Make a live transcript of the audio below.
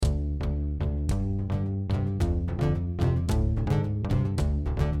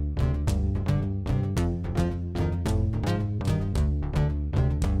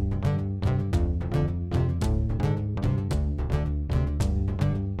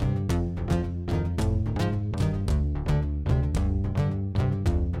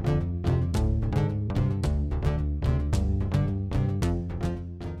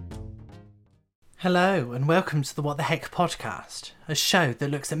Hello and welcome to the What the Heck podcast, a show that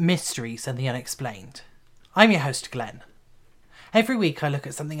looks at mysteries and the unexplained. I'm your host Glenn. Every week I look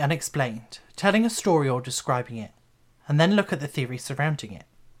at something unexplained, telling a story or describing it, and then look at the theories surrounding it.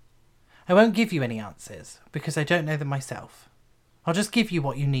 I won't give you any answers, because I don't know them myself. I'll just give you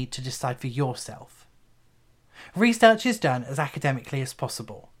what you need to decide for yourself. Research is done as academically as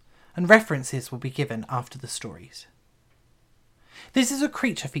possible, and references will be given after the stories. This is a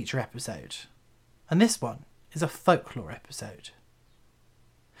creature feature episode, and this one is a folklore episode.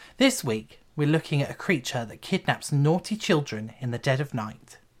 This week, we're looking at a creature that kidnaps naughty children in the dead of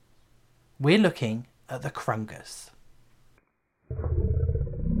night. We're looking at the Krungus.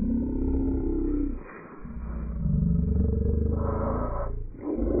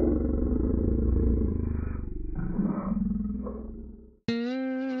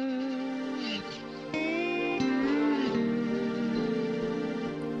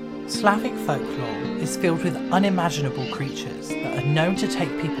 Slavic folklore is filled with unimaginable creatures that are known to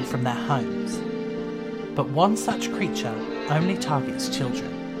take people from their homes. But one such creature only targets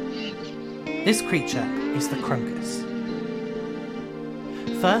children. This creature is the Krungus.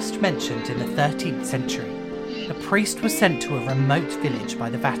 First mentioned in the 13th century, a priest was sent to a remote village by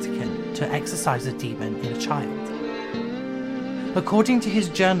the Vatican to exorcise a demon in a child. According to his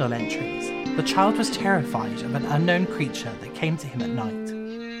journal entries, the child was terrified of an unknown creature that came to him at night.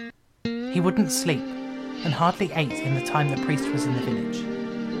 He wouldn't sleep, and hardly ate in the time the priest was in the village.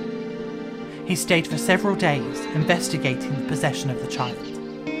 He stayed for several days, investigating the possession of the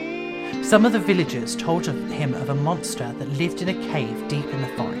child. Some of the villagers told him of a monster that lived in a cave deep in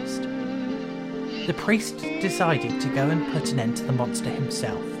the forest. The priest decided to go and put an end to the monster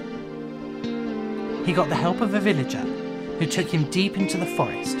himself. He got the help of a villager, who took him deep into the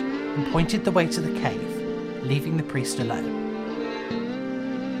forest and pointed the way to the cave, leaving the priest alone.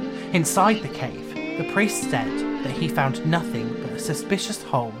 Inside the cave, the priest said that he found nothing but a suspicious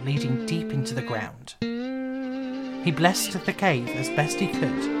hole leading deep into the ground. He blessed the cave as best he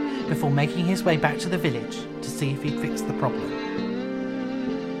could before making his way back to the village to see if he'd fixed the problem.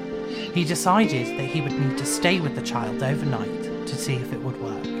 He decided that he would need to stay with the child overnight to see if it would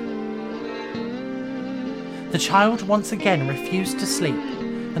work. The child once again refused to sleep,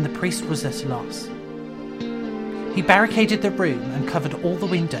 and the priest was at a loss. He barricaded the room and covered all the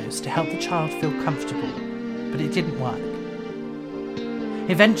windows to help the child feel comfortable, but it didn't work.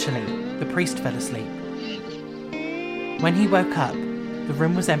 Eventually, the priest fell asleep. When he woke up, the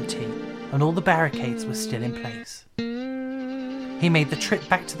room was empty and all the barricades were still in place. He made the trip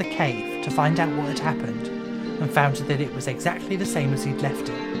back to the cave to find out what had happened and found that it was exactly the same as he'd left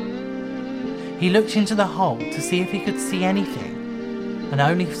it. He looked into the hole to see if he could see anything and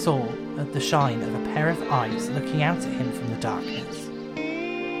only saw the shine of a pair of eyes looking out at him from the darkness.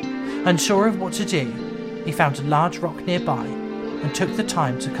 Unsure of what to do, he found a large rock nearby and took the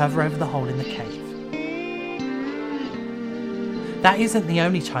time to cover over the hole in the cave. That isn't the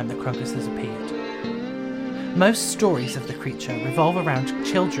only time that Krungus has appeared. Most stories of the creature revolve around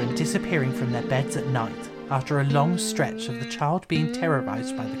children disappearing from their beds at night after a long stretch of the child being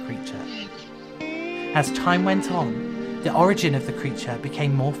terrorised by the creature. As time went on, the origin of the creature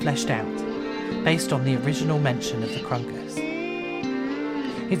became more fleshed out, based on the original mention of the Krungus.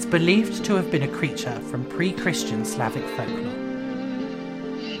 It's believed to have been a creature from pre-Christian Slavic folklore.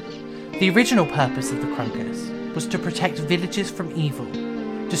 The original purpose of the Krungus was to protect villages from evil,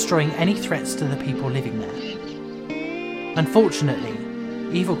 destroying any threats to the people living there. Unfortunately,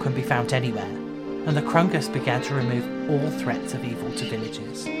 evil can be found anywhere, and the Krungus began to remove all threats of evil to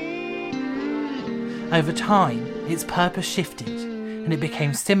villages. Over time, its purpose shifted, and it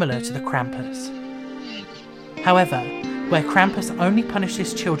became similar to the Krampus. However, where Krampus only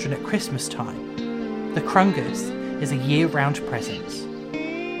punishes children at Christmas time, the Krungus is a year-round presence.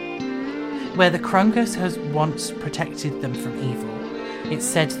 Where the Krungus has once protected them from evil, it's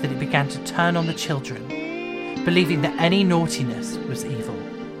said that it began to turn on the children, believing that any naughtiness was evil.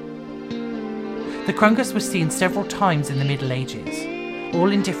 The Krungus was seen several times in the Middle Ages,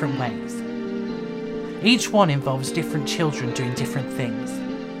 all in different ways. Each one involves different children doing different things,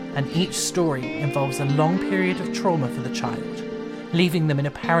 and each story involves a long period of trauma for the child, leaving them in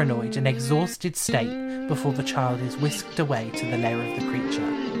a paranoid and exhausted state before the child is whisked away to the lair of the creature.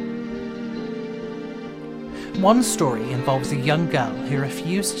 One story involves a young girl who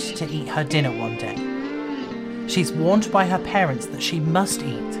refused to eat her dinner one day. She's warned by her parents that she must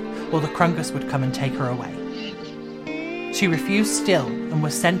eat, or the Krungus would come and take her away. She refused still and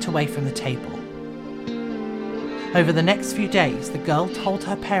was sent away from the table. Over the next few days, the girl told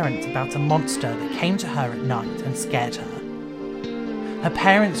her parents about a monster that came to her at night and scared her. Her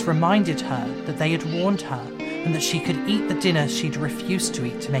parents reminded her that they had warned her and that she could eat the dinner she'd refused to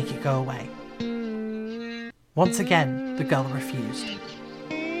eat to make it go away. Once again, the girl refused.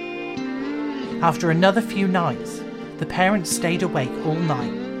 After another few nights, the parents stayed awake all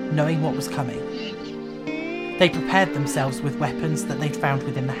night, knowing what was coming. They prepared themselves with weapons that they'd found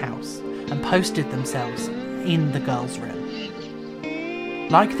within the house and posted themselves in the girl's room.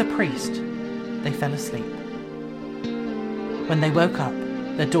 Like the priest, they fell asleep. When they woke up,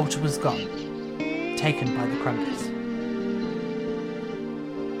 their daughter was gone, taken by the Krungus.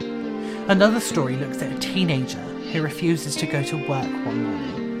 Another story looks at a teenager who refuses to go to work one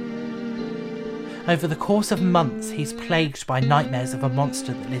morning. Over the course of months, he's plagued by nightmares of a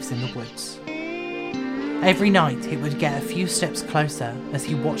monster that lives in the woods. Every night, it would get a few steps closer as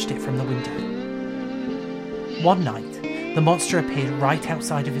he watched it from the window. One night, the monster appeared right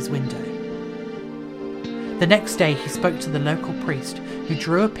outside of his window. The next day, he spoke to the local priest, who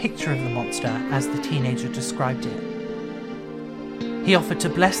drew a picture of the monster as the teenager described it. He offered to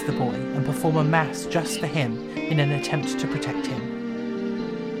bless the boy and perform a mass just for him in an attempt to protect him.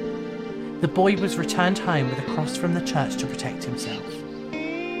 The boy was returned home with a cross from the church to protect himself.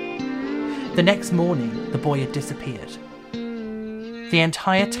 The next morning, the boy had disappeared. The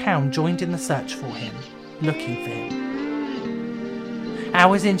entire town joined in the search for him, looking for him.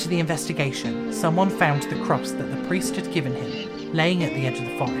 Hours into the investigation, someone found the cross that the priest had given him, laying at the edge of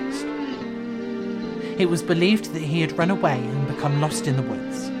the forest. It was believed that he had run away and become lost in the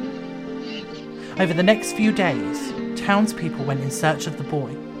woods. Over the next few days, townspeople went in search of the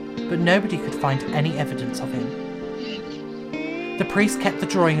boy, but nobody could find any evidence of him. The priest kept the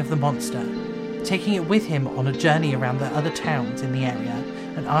drawing of the monster, taking it with him on a journey around the other towns in the area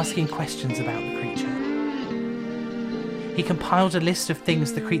and asking questions about the creature. He compiled a list of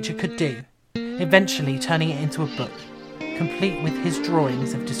things the creature could do, eventually turning it into a book, complete with his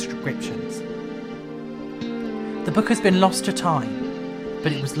drawings of descriptions. The book has been lost to time,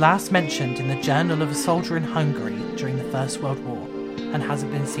 but it was last mentioned in the Journal of a Soldier in Hungary during the First World War, and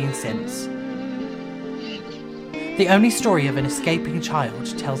hasn't been seen since. The only story of an escaping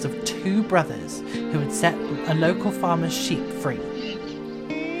child tells of two brothers who had set a local farmer's sheep free.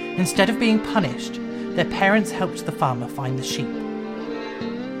 Instead of being punished, their parents helped the farmer find the sheep.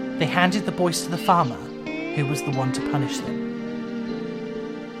 They handed the boys to the farmer, who was the one to punish them.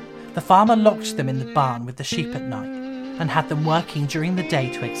 The farmer locked them in the barn with the sheep at night and had them working during the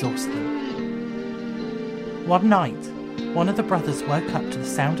day to exhaust them. One night, one of the brothers woke up to the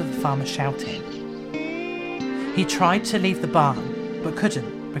sound of the farmer shouting. He tried to leave the barn, but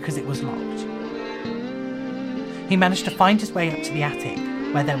couldn't because it was locked. He managed to find his way up to the attic,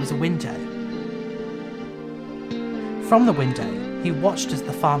 where there was a window. From the window, he watched as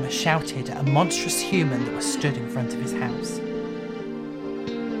the farmer shouted at a monstrous human that was stood in front of his house.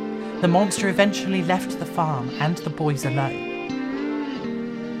 The monster eventually left the farm and the boys alone.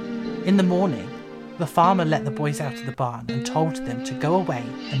 In the morning, the farmer let the boys out of the barn and told them to go away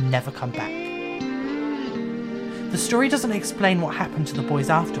and never come back. The story doesn't explain what happened to the boys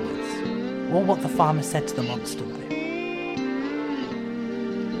afterwards, or what the farmer said to the monster though.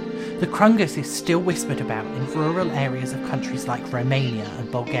 The Krungus is still whispered about in rural areas of countries like Romania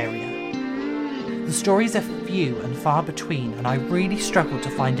and Bulgaria. The stories are few and far between, and I really struggle to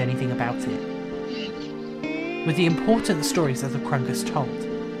find anything about it. With the important stories of the Krungus told,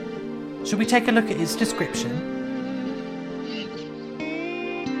 should we take a look at its description?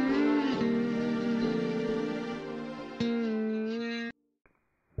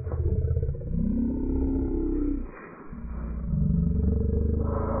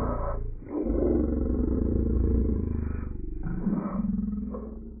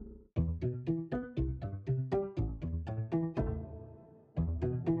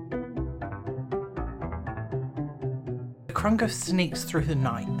 The Krungus sneaks through the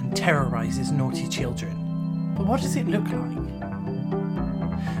night and terrorises naughty children. But what does it look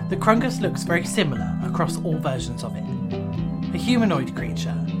like? The Krungus looks very similar across all versions of it. A humanoid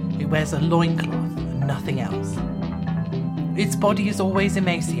creature, it wears a loincloth and nothing else. Its body is always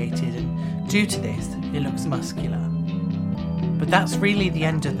emaciated, and due to this, it looks muscular. But that's really the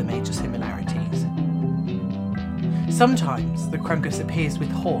end of the major similarities. Sometimes the Krungus appears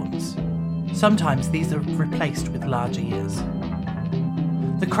with horns. Sometimes these are replaced with larger ears.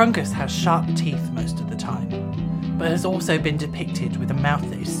 The Krungus has sharp teeth most of the time, but has also been depicted with a mouth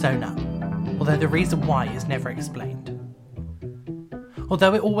that is sewn up, although the reason why is never explained.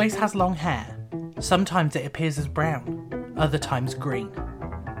 Although it always has long hair, sometimes it appears as brown, other times green.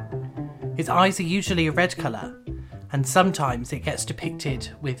 Its eyes are usually a red colour, and sometimes it gets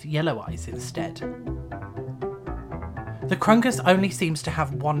depicted with yellow eyes instead. The Krungus only seems to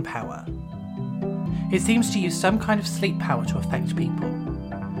have one power. It seems to use some kind of sleep power to affect people.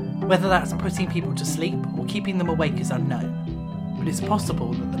 Whether that's putting people to sleep or keeping them awake is unknown, but it's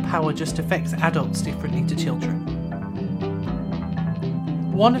possible that the power just affects adults differently to children.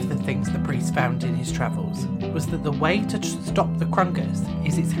 One of the things the priest found in his travels was that the way to stop the Krungus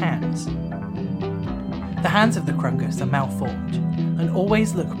is its hands. The hands of the Krungus are malformed and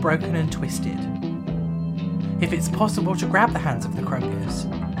always look broken and twisted. If it's possible to grab the hands of the Krungus,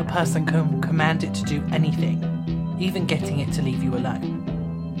 the person can command it to do anything, even getting it to leave you alone.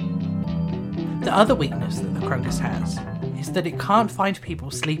 The other weakness that the Krungus has is that it can't find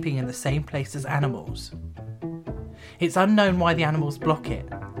people sleeping in the same place as animals. It's unknown why the animals block it,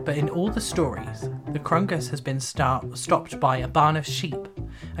 but in all the stories, the Krungus has been stopped by a barn of sheep,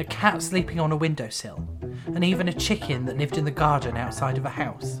 a cat sleeping on a windowsill, and even a chicken that lived in the garden outside of a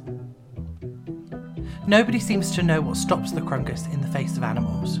house. Nobody seems to know what stops the Krungus in the face of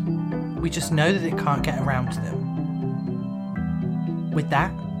animals. We just know that it can't get around them. With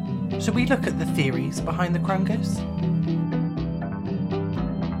that, shall we look at the theories behind the Krungus?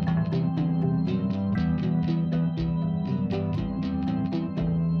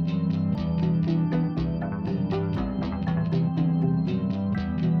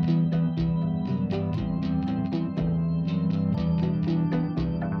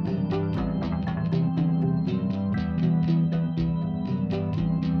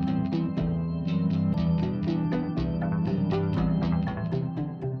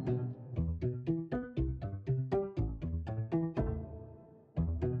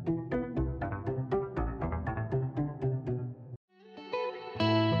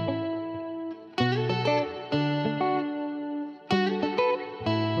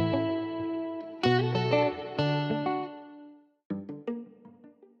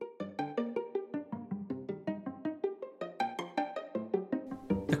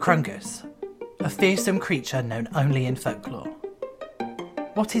 The Krungus, a fearsome creature known only in folklore.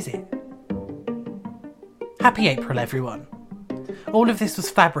 What is it? Happy April, everyone. All of this was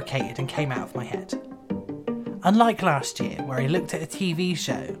fabricated and came out of my head. Unlike last year, where I looked at a TV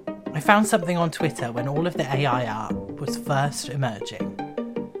show, I found something on Twitter when all of the AI art was first emerging.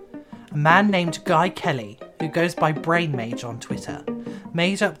 A man named Guy Kelly, who goes by Brain Mage on Twitter,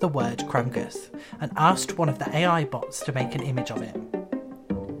 made up the word Krungus and asked one of the AI bots to make an image of it.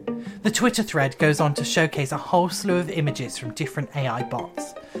 The Twitter thread goes on to showcase a whole slew of images from different AI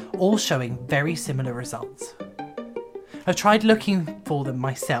bots, all showing very similar results. I've tried looking for them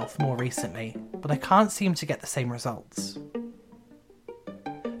myself more recently, but I can't seem to get the same results.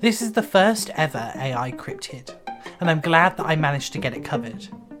 This is the first ever AI cryptid, and I'm glad that I managed to get it covered,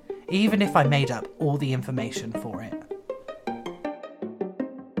 even if I made up all the information for it.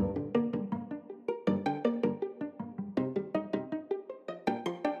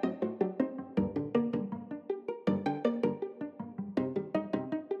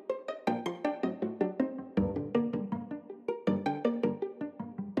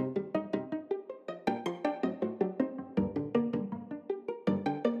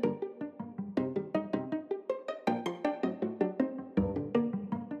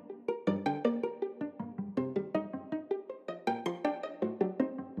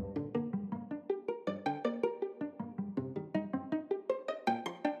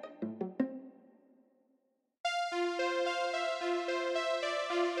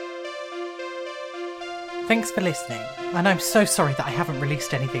 Thanks for listening, and I'm so sorry that I haven't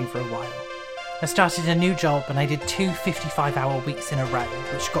released anything for a while. I started a new job and I did 2 55-hour weeks in a row,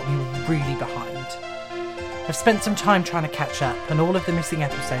 which got me really behind. I've spent some time trying to catch up, and all of the missing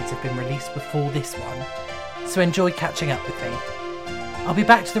episodes have been released before this one, so enjoy catching up with me. I'll be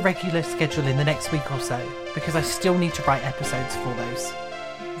back to the regular schedule in the next week or so, because I still need to write episodes for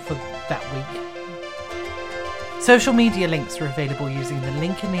that week. Social media links are available using the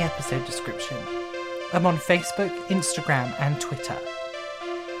link in the episode description. I'm on Facebook, Instagram and Twitter.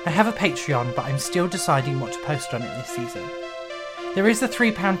 I have a Patreon, but I'm still deciding what to post on it this season. There is a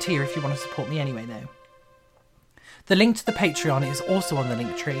 £3 tier if you want to support me anyway though. The link to the Patreon is also on the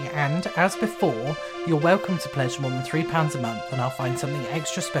Linktree, and as before, you're welcome to pledge more than £3 a month and I'll find something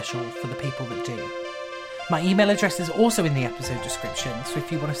extra special for the people that do. My email address is also in the episode description, so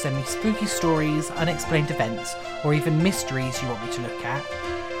if you want to send me spooky stories, unexplained events, or even mysteries you want me to look at,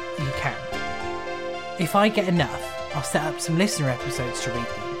 you can. If I get enough, I'll set up some listener episodes to read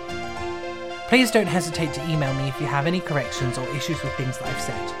them. Please don't hesitate to email me if you have any corrections or issues with things that I've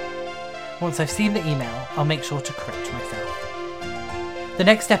said. Once I've seen the email, I'll make sure to correct myself. The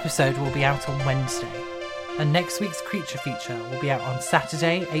next episode will be out on Wednesday, and next week's creature feature will be out on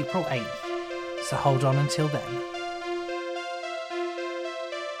Saturday, April 8th, so hold on until then.